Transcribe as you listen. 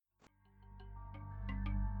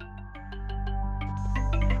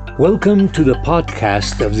Welcome to the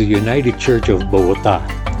podcast of the United Church of Bogota.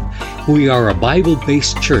 We are a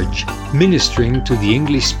Bible-based church ministering to the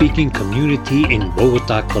English-speaking community in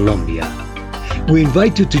Bogota, Colombia. We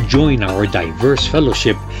invite you to join our diverse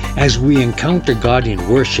fellowship as we encounter God in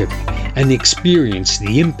worship and experience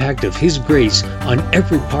the impact of His grace on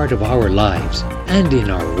every part of our lives and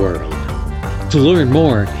in our world. To learn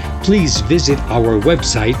more, please visit our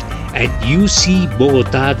website at ucbogota.org.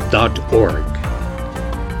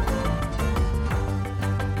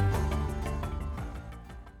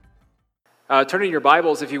 Turn in your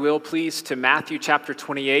Bibles, if you will, please, to Matthew chapter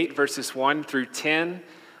 28, verses 1 through 10.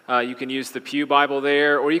 You can use the Pew Bible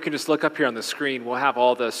there, or you can just look up here on the screen. We'll have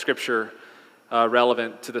all the scripture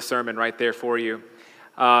relevant to the sermon right there for you.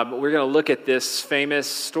 We're going to look at this famous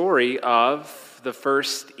story of the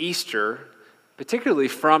first Easter, particularly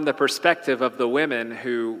from the perspective of the women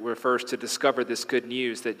who were first to discover this good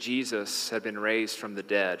news that Jesus had been raised from the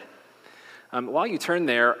dead. While you turn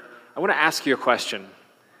there, I want to ask you a question.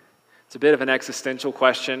 It's a bit of an existential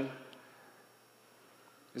question.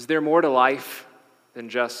 Is there more to life than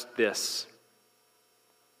just this?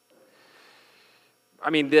 I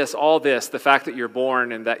mean all this, the fact that you're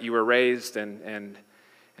born and that you were raised and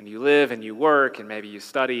you live and you work and maybe you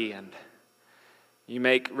study and you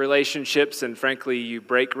make relationships and frankly you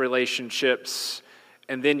break relationships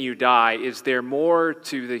and then you die. Is there more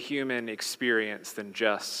to the human experience than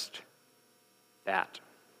just that?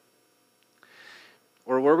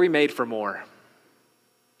 Or were we made for more?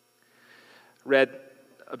 Read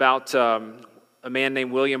about a man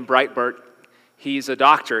named William Breitbart. He's a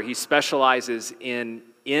doctor. He specializes in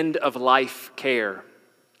end-of-life care.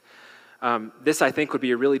 This, I think, would be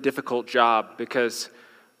a really difficult job because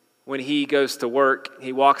when he goes to work,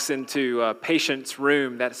 he walks into a patient's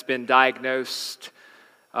room that's been diagnosed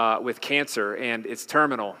with cancer, and it's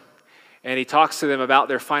terminal. And he talks to them about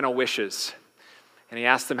their final wishes. And he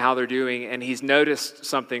asks them how they're doing, and he's noticed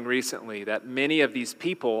something recently, that many of these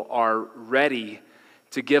people are ready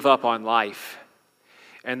to give up on life.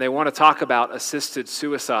 And they want to talk about assisted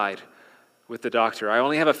suicide with the doctor. I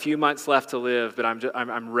only have a few months left to live, but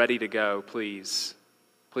I'm ready to go, please.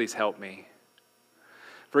 Please help me.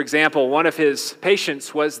 For example, one of his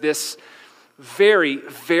patients was this very,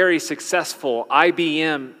 very successful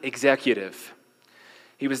IBM executive.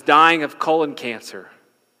 He was dying of colon cancer.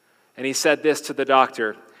 And he said this to the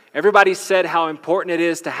doctor: everybody said how important it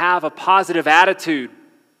is to have a positive attitude,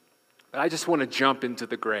 but I just want to jump into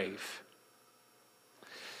the grave.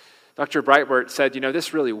 Dr. Breitbart said,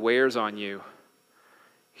 this really wears on you,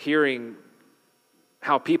 hearing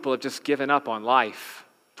how people have just given up on life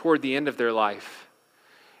toward the end of their life.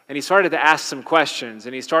 And he started to ask some questions,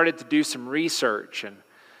 and he started to do some research and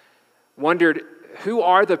wondered, who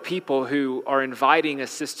are the people who are inviting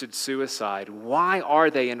assisted suicide? Why are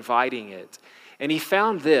they inviting it? And he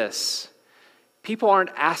found this: people aren't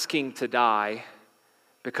asking to die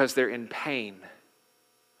because they're in pain.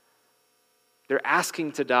 They're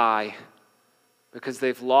asking to die because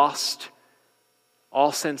they've lost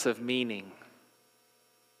all sense of meaning.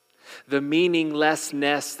 The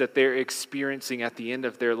meaninglessness that they're experiencing at the end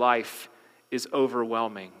of their life is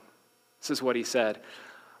overwhelming. This is what he said.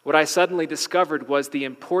 What I suddenly discovered was the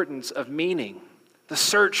importance of meaning, the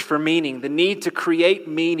search for meaning, the need to create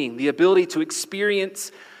meaning, the ability to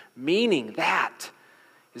experience meaning. That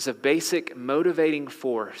is a basic motivating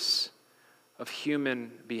force of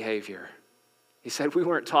human behavior. He said we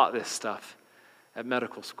weren't taught this stuff at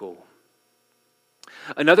medical school.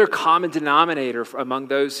 Another common denominator among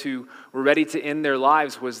those who were ready to end their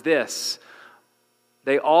lives was this: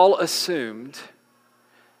 they all assumed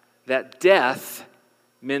that death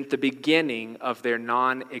meant the beginning of their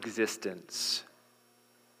non-existence.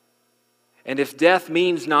 And if death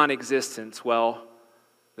means non-existence, well,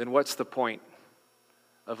 then what's the point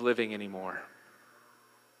of living anymore?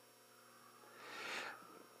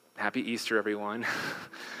 Happy Easter, everyone.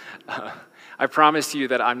 I promise you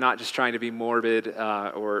that I'm not just trying to be morbid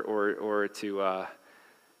or to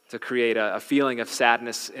create a feeling of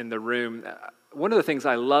sadness in the room. One of the things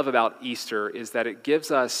I love about Easter is that it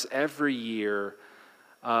gives us every year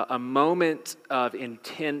a moment of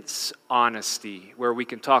intense honesty where we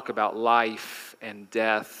can talk about life and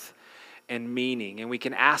death and meaning. And we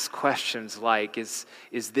can ask questions like, is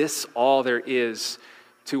this all there is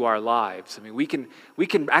to our lives? I mean, we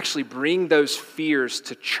can actually bring those fears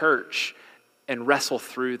to church and wrestle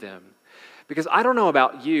through them. Because I don't know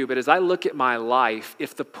about you, but as I look at my life,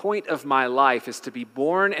 if the point of my life is to be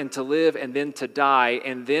born and to live and then to die,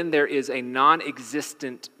 and then there is a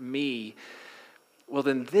non-existent me, well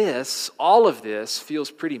then all of this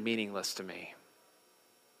feels pretty meaningless to me.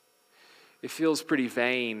 It feels pretty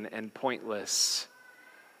vain and pointless.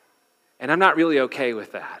 And I'm not really okay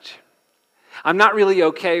with that. I'm not really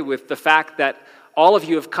okay with the fact that all of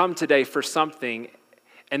you have come today for something,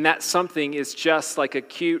 and that something is just like a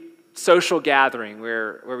cute social gathering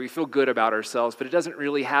where we feel good about ourselves, but it doesn't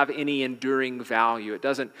really have any enduring value. It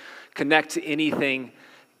doesn't connect to anything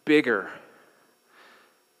bigger.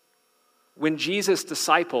 When Jesus'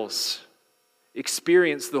 disciples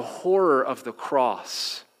experienced the horror of the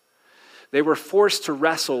cross, they were forced to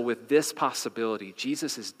wrestle with this possibility: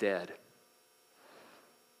 Jesus is dead.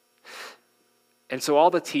 And so all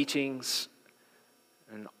the teachings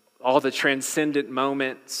and all the transcendent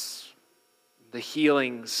moments, the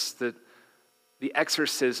healings, the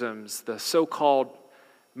exorcisms, the so-called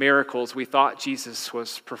miracles we thought Jesus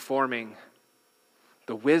was performing,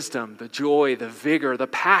 the wisdom, the joy, the vigor, the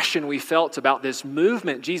passion we felt about this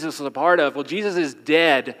movement Jesus was a part of, well, Jesus is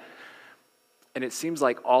dead. And it seems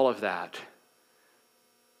like all of that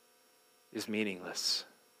is meaningless.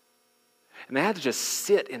 And they had to just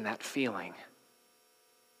sit in that feeling.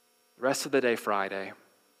 The rest of the day, Friday,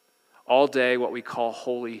 all day what we call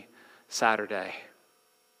Holy Saturday,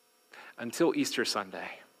 until Easter Sunday.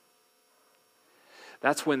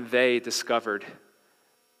 That's when they discovered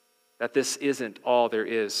that this isn't all there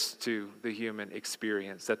is to the human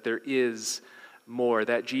experience, that there is more,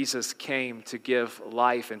 that Jesus came to give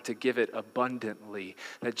life and to give it abundantly,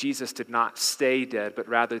 that Jesus did not stay dead, but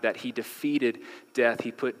rather that he defeated death.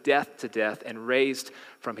 He put death to death and raised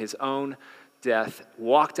from his own death,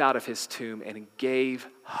 walked out of his tomb and gave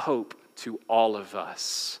hope to all of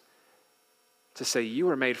us to say, you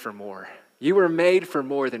were made for more. You were made for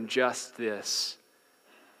more than just this.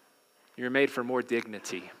 You were made for more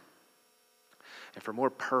dignity and for more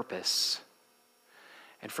purpose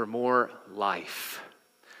and for more life.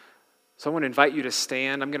 So I want to invite you to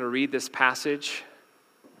stand. I'm going to read this passage.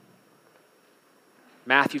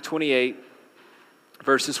 Matthew 28,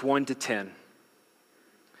 verses 1 to 10.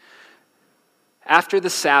 After the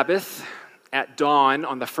Sabbath, at dawn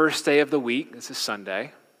on the first day of the week, this is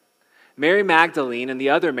Sunday, Mary Magdalene and the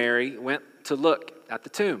other Mary went to look at the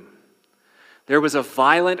tomb. There was a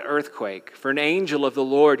violent earthquake, for an angel of the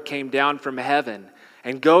Lord came down from heaven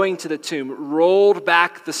and, going to the tomb, rolled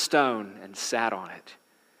back the stone and sat on it.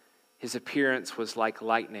 His appearance was like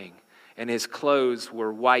lightning, and his clothes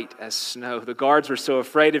were white as snow. The guards were so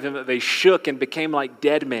afraid of him that they shook and became like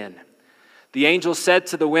dead men. The angel said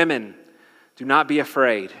to the women, "Do not be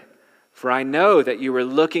afraid, for I know that you were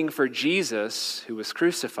looking for Jesus who was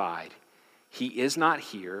crucified. He is not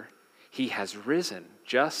here. He has risen,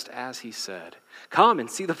 just as he said. Come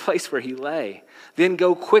and see the place where he lay. Then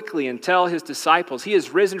go quickly and tell his disciples, he has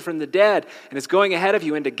risen from the dead and is going ahead of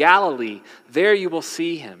you into Galilee. There you will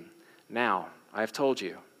see him. Now, I have told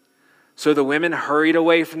you." So the women hurried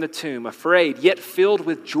away from the tomb, afraid, yet filled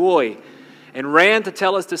with joy, and ran to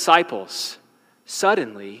tell his disciples.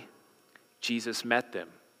 Suddenly, Jesus met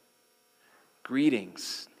them.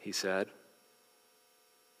 "Greetings," he said.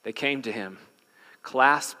 They came to him,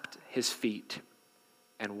 clasped his feet,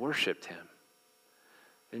 and worshiped him.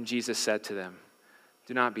 Then Jesus said to them,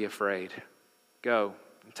 "Do not be afraid. Go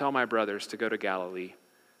and tell my brothers to go to Galilee.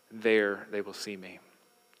 There they will see me."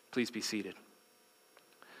 Please be seated.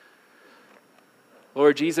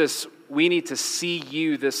 Lord Jesus, we need to see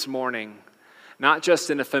you this morning, not just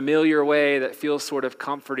in a familiar way that feels sort of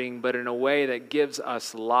comforting, but in a way that gives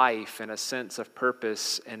us life and a sense of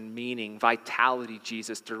purpose and meaning, vitality,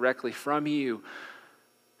 Jesus, directly from you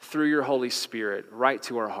through your Holy Spirit, right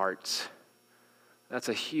to our hearts. That's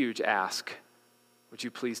a huge ask. Would you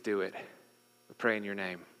please do it? We pray in your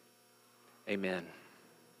name. Amen.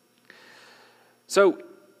 So,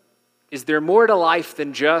 is there more to life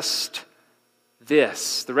than just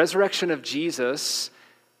this? The resurrection of Jesus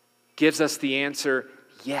gives us the answer,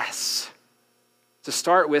 yes. To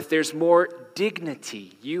start with, there's more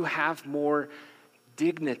dignity. You have more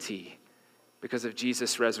dignity because of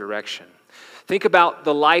Jesus' resurrection. Think about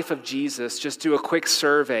the life of Jesus. Just do a quick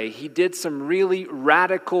survey. He did some really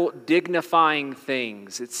radical, dignifying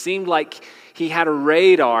things. It seemed like he had a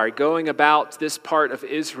radar going about this part of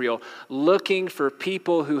Israel, looking for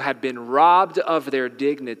people who had been robbed of their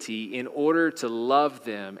dignity in order to love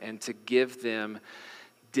them and to give them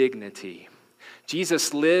dignity.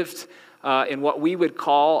 Jesus lived in what we would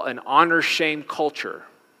call an honor-shame culture,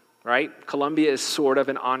 right? Colombia is sort of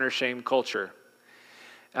an honor-shame culture.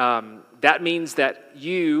 That means that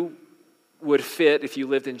you would fit, if you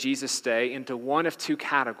lived in Jesus' day, into one of two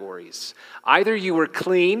categories. Either you were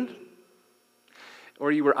clean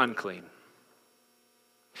or you were unclean.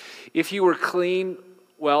 If you were clean,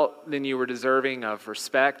 well, then you were deserving of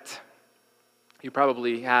respect You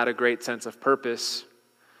probably had a great sense of purpose.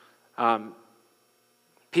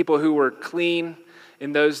 People who were clean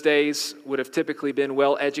in those days would have typically been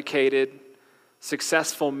well-educated,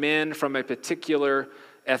 successful men from a particular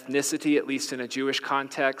ethnicity, at least in a Jewish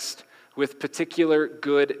context, with particular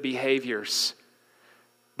good behaviors.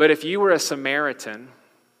 But if you were a Samaritan,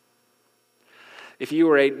 if you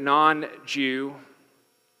were a non-Jew,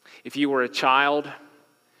 if you were a child,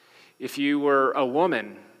 if you were a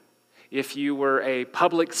woman, if you were a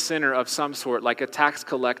public sinner of some sort, like a tax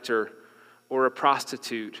collector or a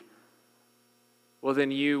prostitute, well,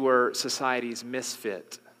 then you were society's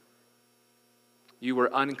misfit. You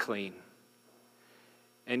were unclean,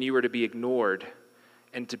 and you were to be ignored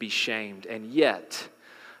and to be shamed. And yet,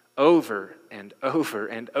 over and over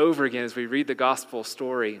and over again, as we read the gospel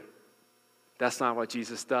story, that's not what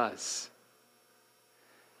Jesus does.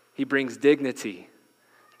 He brings dignity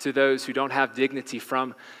to those who don't have dignity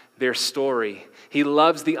from their story. He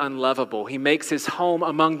loves the unlovable. He makes his home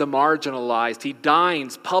among the marginalized. He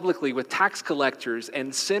dines publicly with tax collectors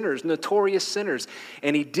and sinners, notorious sinners,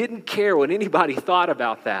 and he didn't care what anybody thought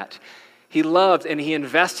about that. He loved and he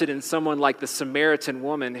invested in someone like the Samaritan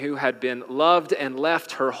woman who had been loved and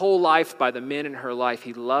left her whole life by the men in her life.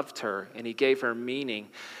 He loved her and he gave her meaning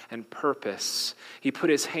and purpose. He put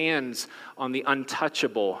his hands on the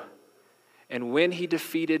untouchable. And when he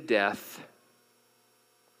defeated death,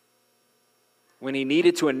 when he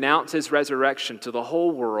needed to announce his resurrection to the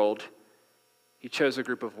whole world, he chose a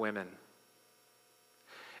group of women.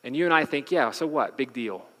 And you and I think, yeah, so what? Big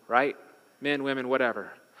deal, right? Men, women,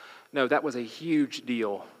 whatever. No, that was a huge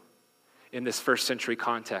deal in this first century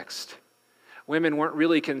context. Women weren't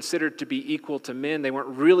really considered to be equal to men. They weren't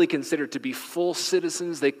really considered to be full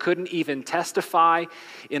citizens. They couldn't even testify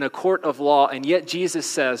in a court of law. And yet Jesus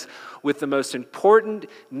says, with the most important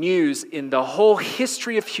news in the whole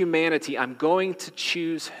history of humanity, I'm going to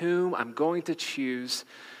choose whom? I'm going to choose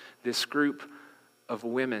this group of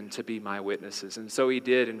women to be my witnesses. And so he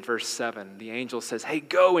did in verse 7. The angel says, hey,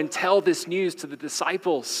 go and tell this news to the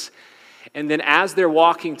disciples. And then as they're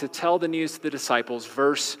walking to tell the news to the disciples,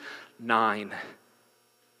 verse 9,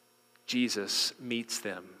 Jesus meets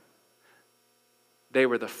them. They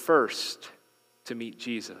were the first to meet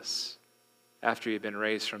Jesus after he had been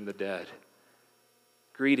raised from the dead.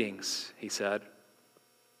 Greetings, he said.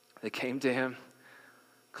 They came to him,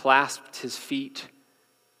 clasped his feet,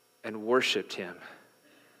 and worshiped him.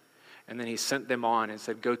 And then he sent them on and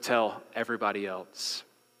said, go tell everybody else.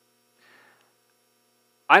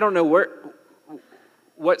 I don't know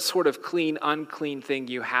what sort of clean, unclean thing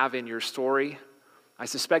you have in your story. I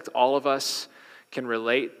suspect all of us can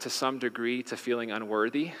relate to some degree to feeling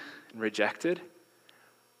unworthy and rejected.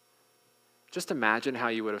 Just imagine how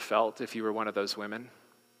you would have felt if you were one of those women.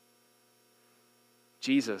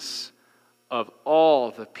 Jesus, of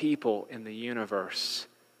all the people in the universe,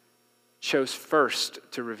 chose first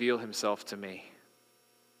to reveal himself to me.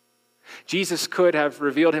 Jesus could have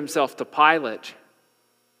revealed himself to Pilate.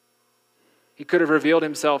 He could have revealed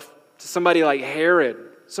himself to somebody like Herod,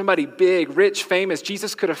 somebody big, rich, famous.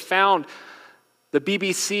 Jesus could have found the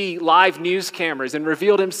BBC live news cameras and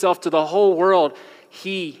revealed himself to the whole world.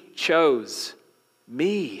 He chose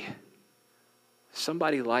me,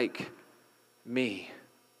 somebody like me.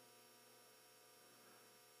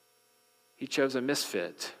 He chose a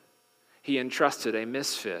misfit. He entrusted a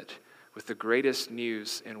misfit with the greatest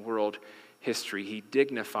news in world history. He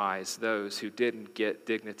dignifies those who didn't get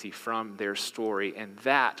dignity from their story. And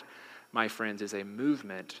that, my friends, is a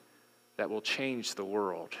movement that will change the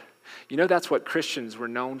world. You know, that's what Christians were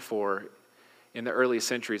known for in the early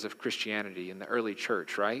centuries of Christianity, in the early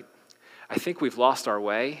church, right? I think we've lost our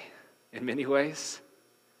way in many ways.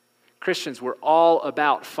 Christians were all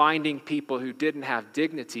about finding people who didn't have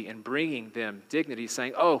dignity and bringing them dignity,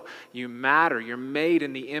 saying, oh, you matter, you're made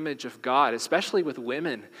in the image of God, especially with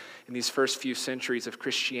women in these first few centuries of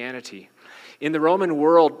Christianity. In the Roman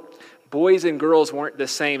world, boys and girls weren't the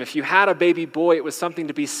same. If you had a baby boy, it was something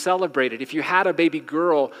to be celebrated. If you had a baby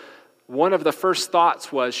girl, one of the first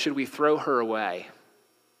thoughts was, should we throw her away?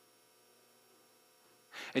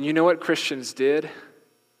 And you know what Christians did?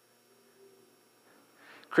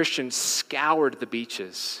 Christians scoured the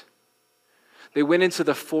beaches. They went into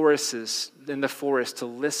the forests to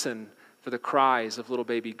listen for the cries of little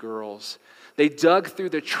baby girls. They dug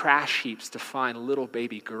through the trash heaps to find little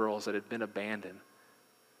baby girls that had been abandoned.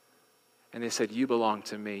 And they said, you belong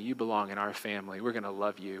to me. You belong in our family. We're going to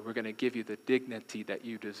love you. We're going to give you the dignity that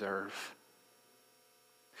you deserve.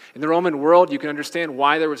 In the Roman world, you can understand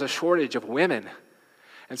why there was a shortage of women.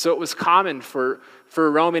 And so it was common for a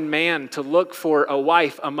Roman man to look for a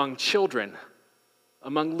wife among children,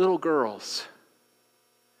 among little girls.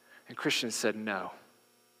 And Christians said, no,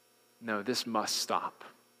 this must stop.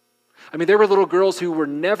 I mean, there were little girls who were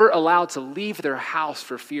never allowed to leave their house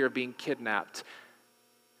for fear of being kidnapped,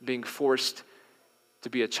 being forced to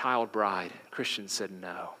be a child bride. Christians said,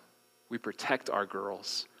 no, we protect our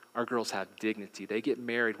girls. Our girls have dignity. They get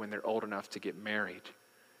married when they're old enough to get married.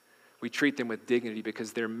 We treat them with dignity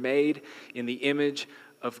because they're made in the image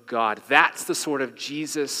of God. That's the sort of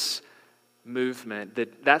Jesus movement,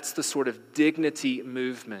 that's the sort of dignity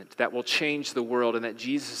movement that will change the world and that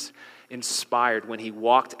Jesus inspired when he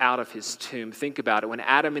walked out of his tomb. Think about it. When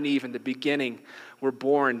Adam and Eve in the beginning were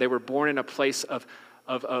born, they were born in a place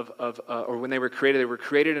or when they were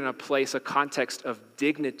created in a place, a context of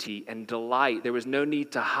dignity and delight. There was no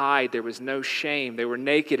need to hide. There was no shame. They were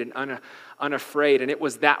naked and unafraid. And it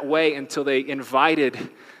was that way until they invited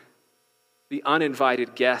the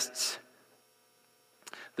uninvited guests,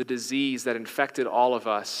 the disease that infected all of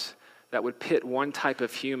us, that would pit one type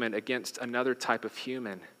of human against another type of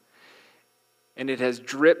human. And it has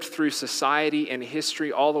dripped through society and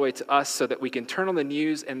history all the way to us so that we can turn on the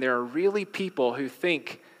news and there are really people who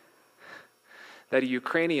think that a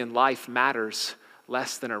Ukrainian life matters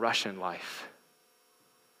less than a Russian life.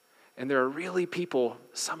 And there are really people,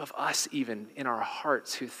 some of us even in our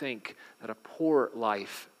hearts, who think that a poor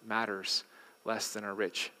life matters less than a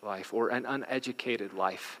rich life, or an uneducated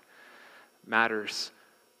life matters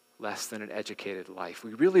less than an educated life.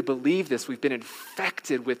 We really believe this. We've been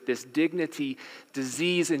infected with this dignity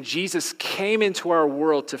disease, and Jesus came into our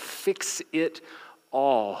world to fix it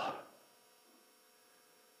all,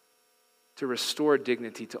 to restore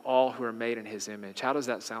dignity to all who are made in his image. How does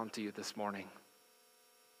that sound to you this morning?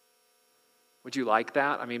 Would you like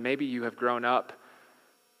that? I mean, maybe you have grown up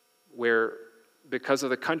where because of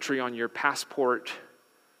the country on your passport,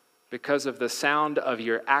 because of the sound of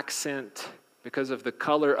your accent, because of the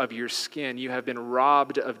color of your skin, you have been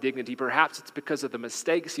robbed of dignity. Perhaps it's because of the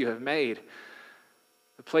mistakes you have made,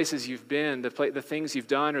 the places you've been, the things you've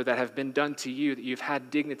done or that have been done to you, that you've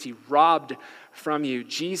had dignity robbed from you.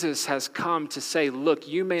 Jesus has come to say, look,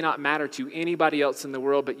 you may not matter to anybody else in the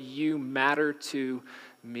world, but you matter to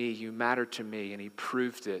me. You matter to me. And he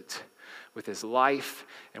proved it with his life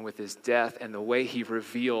and with his death and the way he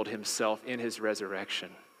revealed himself in his resurrection.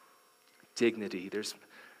 Dignity.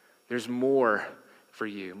 There's more for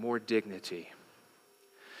you, more dignity.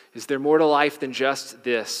 Is there more to life than just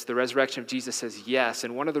this? The resurrection of Jesus says yes.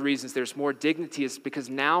 And one of the reasons there's more dignity is because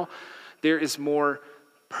now there is more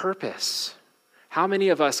purpose. How many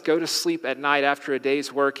of us go to sleep at night after a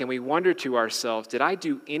day's work and we wonder to ourselves, did I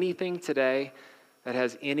do anything today that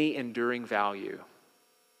has any enduring value?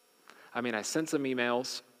 I mean, I sent some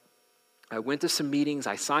emails, I went to some meetings,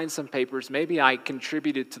 I signed some papers, maybe I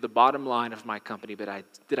contributed to the bottom line of my company, but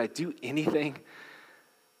did I do anything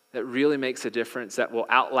that really makes a difference, that will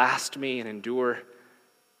outlast me and endure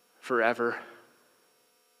forever?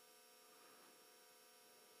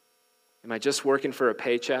 Am I just working for a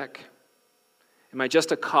paycheck? Am I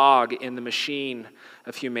just a cog in the machine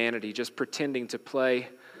of humanity, just pretending to play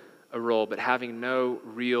a role, but having no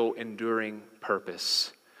real enduring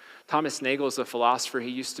purpose? Thomas Nagel is a philosopher.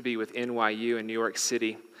 He used to be with NYU in New York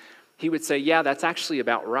City. He would say, yeah, that's actually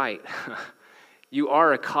about right. You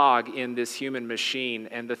are a cog in this human machine,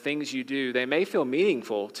 and the things you do, they may feel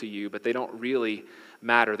meaningful to you, but they don't really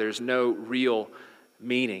matter. There's no real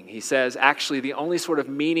meaning. He says, actually, the only sort of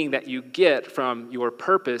meaning that you get from your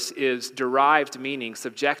purpose is derived meaning,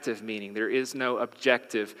 subjective meaning. There is no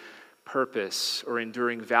objective purpose or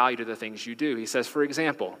enduring value to the things you do. He says, for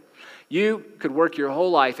example, you could work your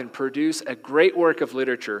whole life and produce a great work of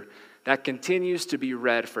literature that continues to be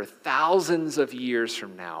read for thousands of years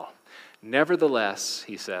from now. Nevertheless,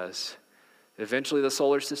 he says, eventually the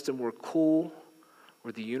solar system will cool,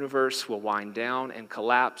 or the universe will wind down and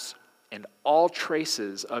collapse, and all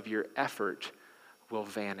traces of your effort will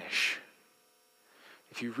vanish.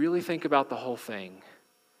 If you really think about the whole thing,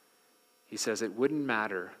 he says it wouldn't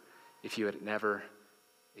matter if you had never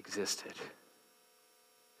existed.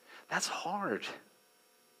 That's hard.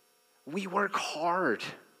 We work hard.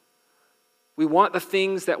 We want the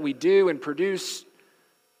things that we do and produce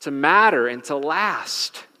to matter and to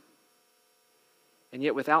last. And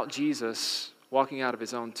yet without Jesus walking out of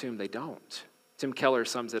his own tomb, they don't. Tim Keller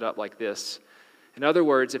sums it up like this. In other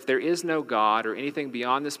words, if there is no God or anything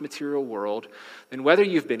beyond this material world, then whether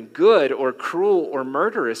you've been good or cruel or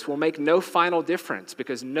murderous will make no final difference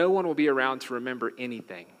because no one will be around to remember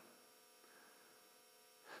anything.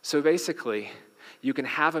 So basically, you can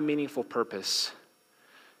have a meaningful purpose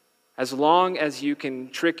as long as you can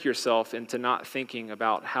trick yourself into not thinking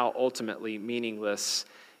about how ultimately meaningless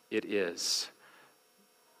it is.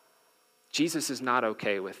 Jesus is not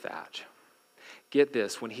okay with that. Get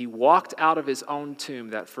this, when he walked out of his own tomb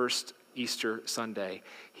that first Easter Sunday,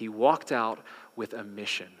 he walked out with a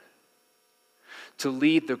mission to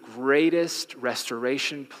lead the greatest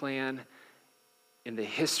restoration plan in the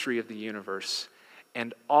history of the universe.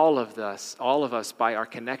 And all of us, by our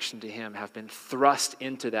connection to him, have been thrust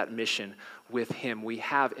into that mission with him. We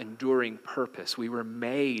have enduring purpose. We were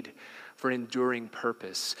made for enduring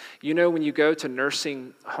purpose. You know, when you go to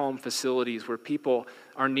nursing home facilities where people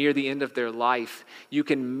are near the end of their life, you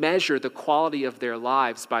can measure the quality of their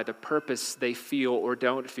lives by the purpose they feel or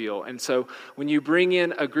don't feel. And so when you bring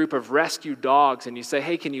in a group of rescue dogs and you say,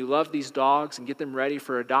 hey, can you love these dogs and get them ready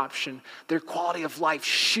for adoption? Their quality of life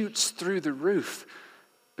shoots through the roof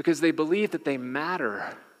because they believe that they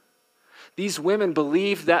matter. These women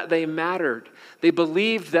believed that they mattered. They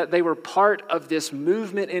believed that they were part of this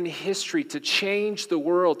movement in history to change the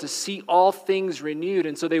world, to see all things renewed.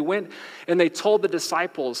 And so they went and they told the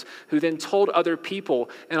disciples, who then told other people.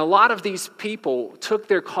 And a lot of these people took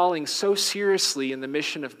their calling so seriously in the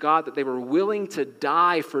mission of God that they were willing to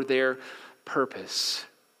die for their purpose.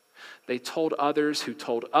 They told others, who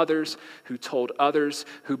told others, who told others,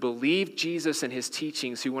 who believed Jesus and his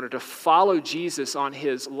teachings, who wanted to follow Jesus on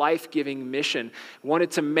his life-giving mission,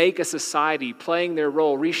 wanted to make a society, playing their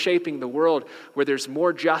role, reshaping the world where there's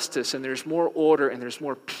more justice and there's more order and there's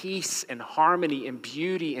more peace and harmony and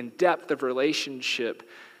beauty and depth of relationship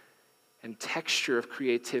and texture of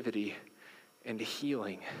creativity and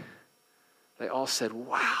healing. They all said,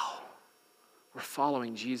 wow, we're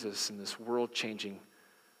following Jesus in this world-changing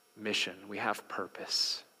mission. We have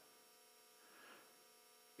purpose.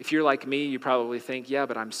 If you're like me, you probably think, yeah,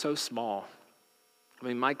 but I'm so small. I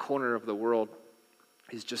mean, my corner of the world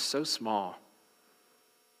is just so small.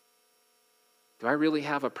 Do I really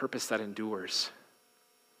have a purpose that endures?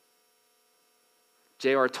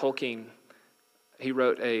 J.R. Tolkien, he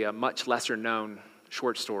wrote a much lesser known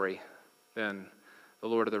short story than The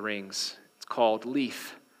Lord of the Rings. It's called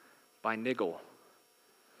Leaf by Nigel.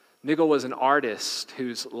 Nigel was an artist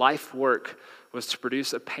whose life work was to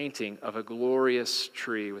produce a painting of a glorious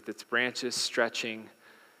tree with its branches stretching,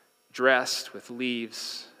 dressed with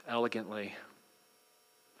leaves elegantly.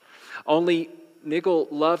 Only Nigel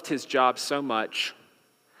loved his job so much,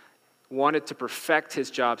 wanted to perfect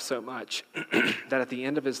his job so much, that at the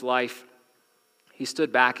end of his life, he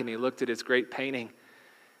stood back and he looked at his great painting,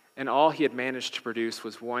 and all he had managed to produce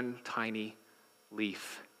was one tiny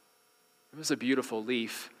leaf. It was a beautiful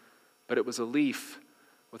leaf, but it was a leaf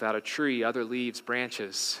without a tree, other leaves,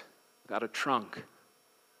 branches, without a trunk.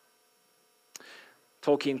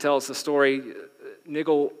 Tolkien tells the story,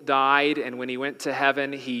 Nigel died, and when he went to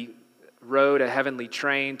heaven, he rode a heavenly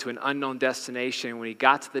train to an unknown destination. When he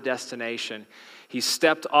got to the destination, he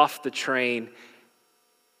stepped off the train,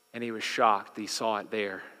 and he was shocked. He saw it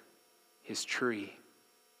there, his tree,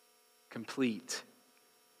 complete,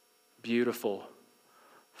 beautiful,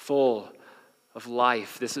 full of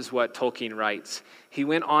life. This is what Tolkien writes. He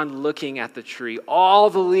went on looking at the tree. All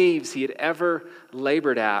the leaves he had ever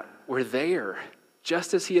labored at were there,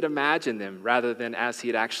 just as he had imagined them, rather than as he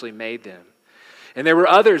had actually made them. And there were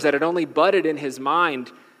others that had only budded in his mind,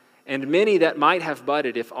 and many that might have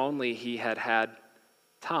budded if only he had had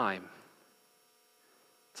time.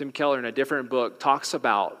 Tim Keller, in a different book, talks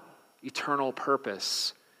about eternal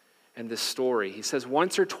purpose in this story. He says,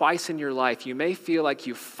 once or twice in your life, you may feel like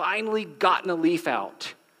you've finally gotten a leaf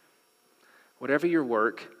out. Whatever your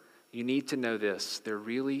work, you need to know this. There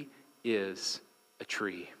really is a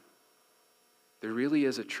tree. There really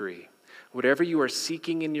is a tree. Whatever you are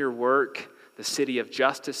seeking in your work, the city of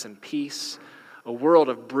justice and peace, a world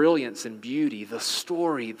of brilliance and beauty, the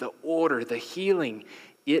story, the order, the healing,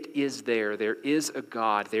 it is there. There is a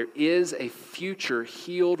God. There is a future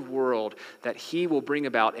healed world that he will bring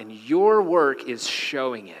about, and your work is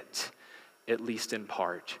showing it, at least in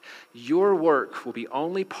part. Your work will be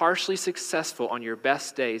only partially successful on your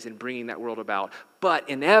best days in bringing that world about, but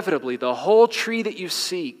inevitably, the whole tree that you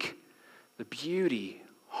seek, the beauty,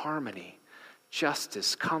 harmony,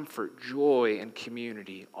 justice, comfort, joy, and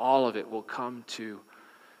community, all of it will come to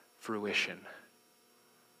fruition.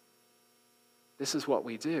 This is what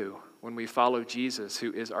we do when we follow Jesus,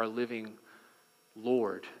 who is our living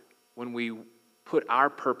Lord. When we put our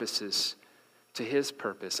purposes to his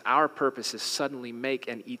purpose, our purposes suddenly make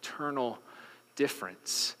an eternal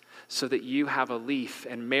difference, so that you have a leaf,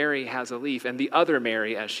 and Mary has a leaf, and the other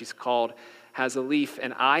Mary, as she's called, has a leaf,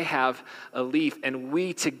 and I have a leaf, and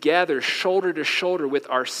we together, shoulder to shoulder with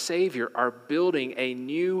our Savior, are building a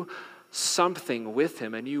new something with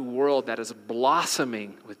him, a new world that is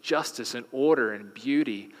blossoming with justice and order and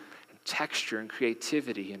beauty and texture and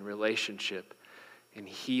creativity and relationship and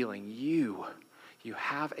healing. You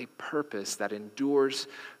have a purpose that endures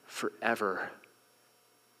forever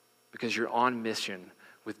because you're on mission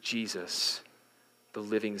with Jesus, the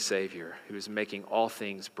living Savior, who is making all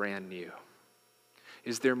things brand new.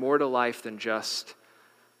 Is there more to life than just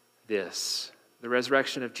this? The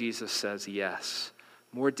resurrection of Jesus says yes.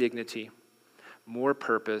 More dignity, more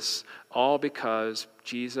purpose, all because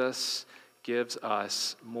Jesus gives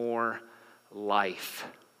us more life.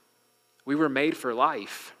 We were made for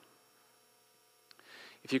life.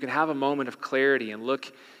 If you can have a moment of clarity and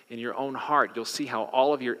look in your own heart, you'll see how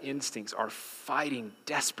all of your instincts are fighting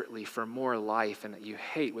desperately for more life and that you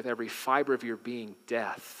hate with every fiber of your being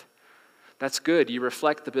death. That's good. You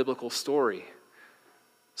reflect the biblical story.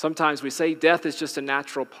 Sometimes we say death is just a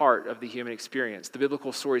natural part of the human experience. The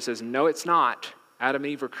biblical story says, no, it's not. Adam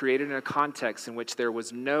and Eve were created in a context in which there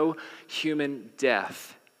was no human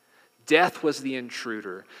death. Death was the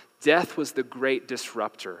intruder. Death was the great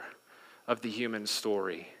disruptor of the human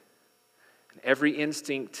story. And every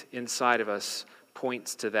instinct inside of us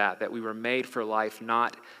points to that we were made for life,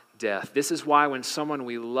 not death. This is why when someone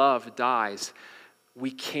we love dies,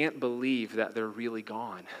 we can't believe that they're really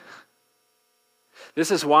gone.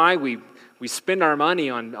 This is why we spend our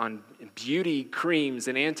money on beauty creams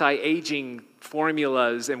and anti-aging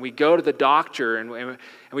formulas, and we go to the doctor and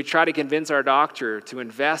we try to convince our doctor to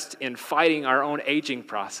invest in fighting our own aging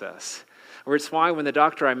process. Or it's why when the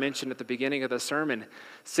doctor I mentioned at the beginning of the sermon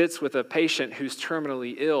sits with a patient who's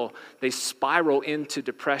terminally ill, they spiral into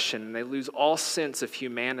depression and they lose all sense of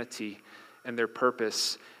humanity and their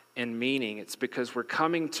purpose and meaning. It's because we're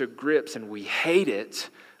coming to grips, and we hate it,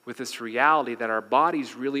 with this reality that our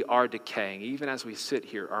bodies really are decaying. Even as we sit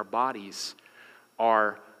here, our bodies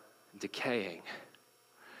are decaying.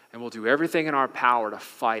 And we'll do everything in our power to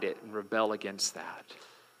fight it and rebel against that.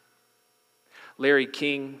 Larry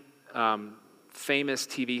King, famous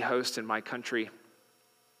TV host in my country,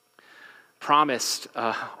 promised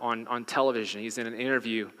on television, he's in an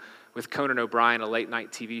interview with Conan O'Brien, a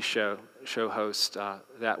late-night TV show host,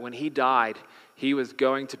 that when he died, he was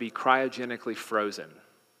going to be cryogenically frozen.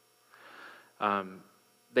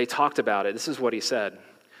 They talked about it. This is what he said.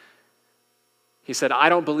 He said, I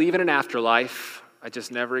don't believe in an afterlife. I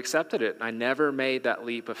just never accepted it. I never made that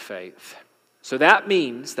leap of faith. So that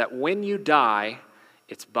means that when you die,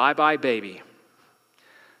 it's bye-bye, baby.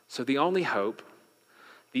 So the only hope,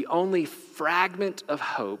 the only fragment of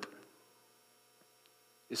hope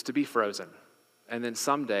is to be frozen. And then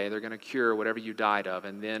someday they're going to cure whatever you died of,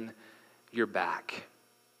 and then you're back.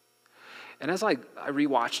 And as I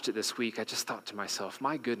rewatched it this week, I just thought to myself,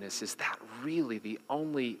 my goodness, is that really the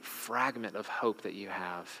only fragment of hope that you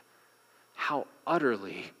have? How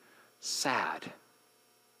utterly sad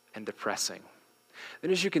and depressing. Then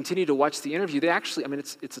as you continue to watch the interview, they actually,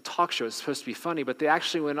 it's a talk show, it's supposed to be funny, but they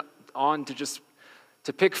actually went on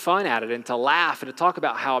to pick fun at it and to laugh and to talk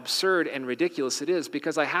about how absurd and ridiculous it is,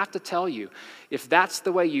 because I have to tell you, if that's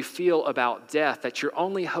the way you feel about death, that your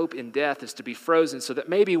only hope in death is to be frozen so that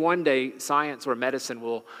maybe one day science or medicine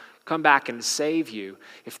will come back and save you,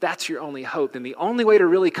 if that's your only hope, then the only way to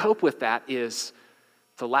really cope with that is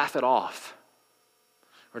to laugh it off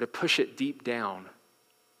or to push it deep down,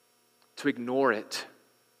 to ignore it,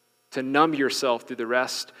 to numb yourself through the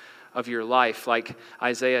rest of your life, like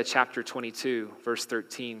Isaiah chapter 22, verse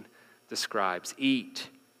 13 describes. Eat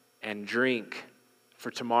and drink, for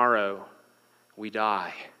tomorrow we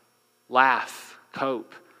die. Laugh,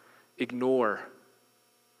 cope, ignore.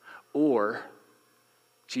 Or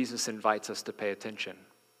Jesus invites us to pay attention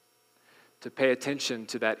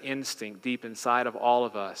to that instinct deep inside of all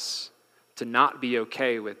of us, to not be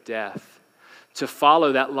okay with death, to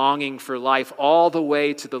follow that longing for life all the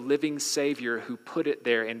way to the living Savior who put it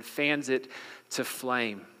there and fans it to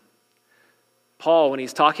flame. Paul, when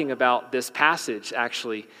he's talking about this passage,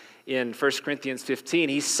 actually, in 1 Corinthians 15,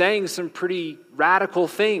 he's saying some pretty radical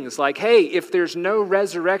things like, hey, if there's no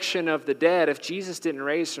resurrection of the dead, if Jesus didn't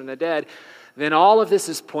raise from the dead, then all of this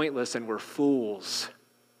is pointless and we're fools.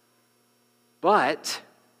 But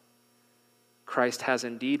Christ has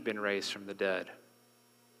indeed been raised from the dead,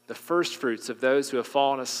 the first fruits of those who have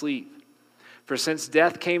fallen asleep. For since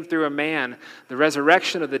death came through a man, the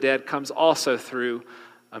resurrection of the dead comes also through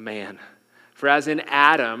a man. For as in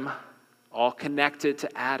Adam, all connected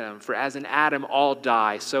to Adam, for as in Adam all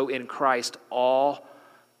die, so in Christ all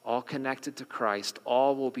connected to Christ,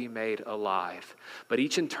 all will be made alive. But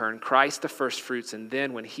each in turn, Christ the first fruits, and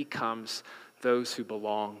then when he comes, those who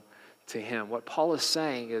belong to him. What Paul is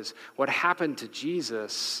saying is what happened to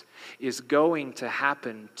Jesus is going to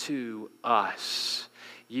happen to us.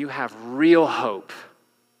 You have real hope,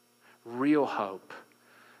 real hope,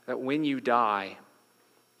 that when you die,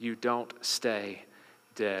 you don't stay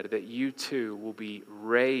dead, that you too will be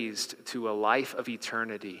raised to a life of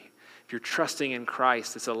eternity. If you're trusting in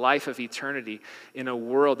Christ, it's a life of eternity in a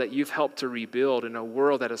world that you've helped to rebuild, in a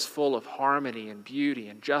world that is full of harmony and beauty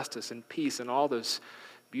and justice and peace and all those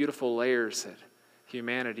beautiful layers that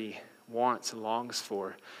humanity wants and longs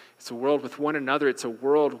for. It's a world with one another. It's a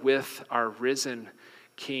world with our risen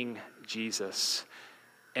King Jesus.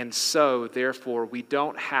 And so, therefore, we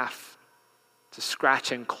don't have to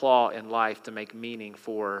scratch and claw in life to make meaning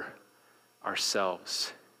for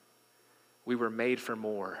ourselves. We were made for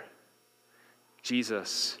more.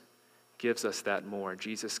 Jesus gives us that more.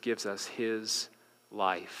 Jesus gives us his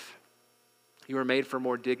life. You were made for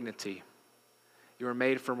more dignity. You were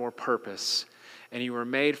made for more purpose. And you were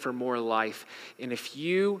made for more life. And if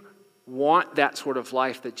you want that sort of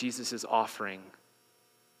life that Jesus is offering,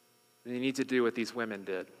 then you need to do what these women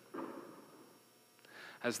did.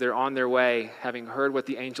 As they're on their way, having heard what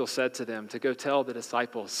the angel said to them, to go tell the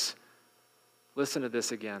disciples, listen to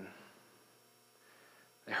this again.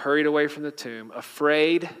 They hurried away from the tomb,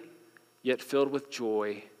 afraid, yet filled with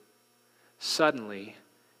joy. Suddenly,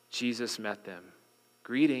 Jesus met them.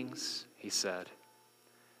 Greetings, he said.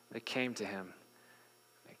 They came to him.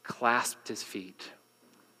 They clasped his feet,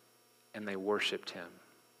 and they worshiped him.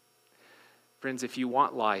 Friends, if you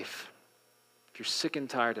want life, if you're sick and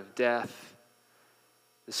tired of death,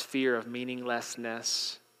 this fear of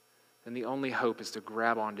meaninglessness, then the only hope is to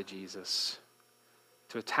grab onto Jesus,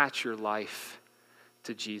 to attach your life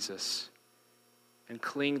to Jesus and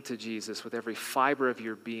cling to Jesus with every fiber of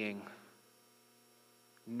your being,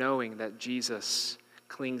 knowing that Jesus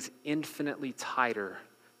clings infinitely tighter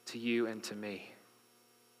to you and to me,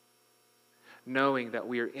 knowing that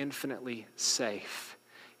we are infinitely safe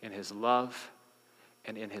in his love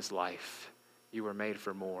and in his life. You were made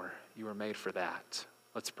for more. You were made for that.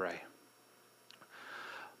 Let's pray.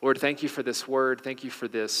 Lord, thank you for this word. Thank you for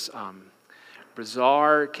this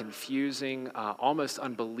bizarre, confusing, almost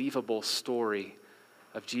unbelievable story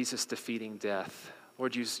of Jesus defeating death.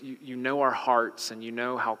 Lord, you know our hearts, and you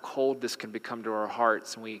know how cold this can become to our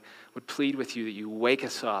hearts, and we would plead with you that you wake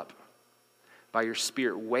us up by your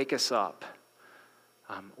Spirit. Wake us up.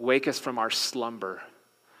 Wake us from our slumber.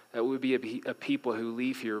 That we would be a people who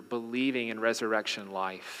leave here believing in resurrection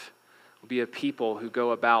life. We'll be a people who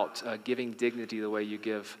go about giving dignity the way you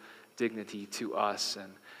give dignity to us,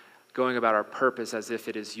 and going about our purpose as if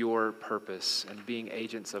it is your purpose, and being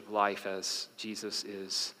agents of life as Jesus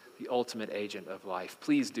is the ultimate agent of life.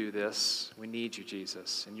 Please do this. We need you,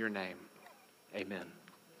 Jesus. In your name, amen.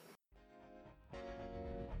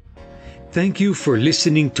 Thank you for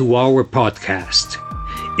listening to our podcast.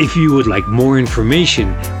 If you would like more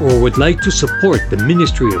information or would like to support the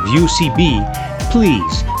ministry of UCB,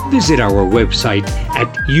 please visit our website at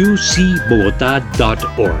ucbogota.org.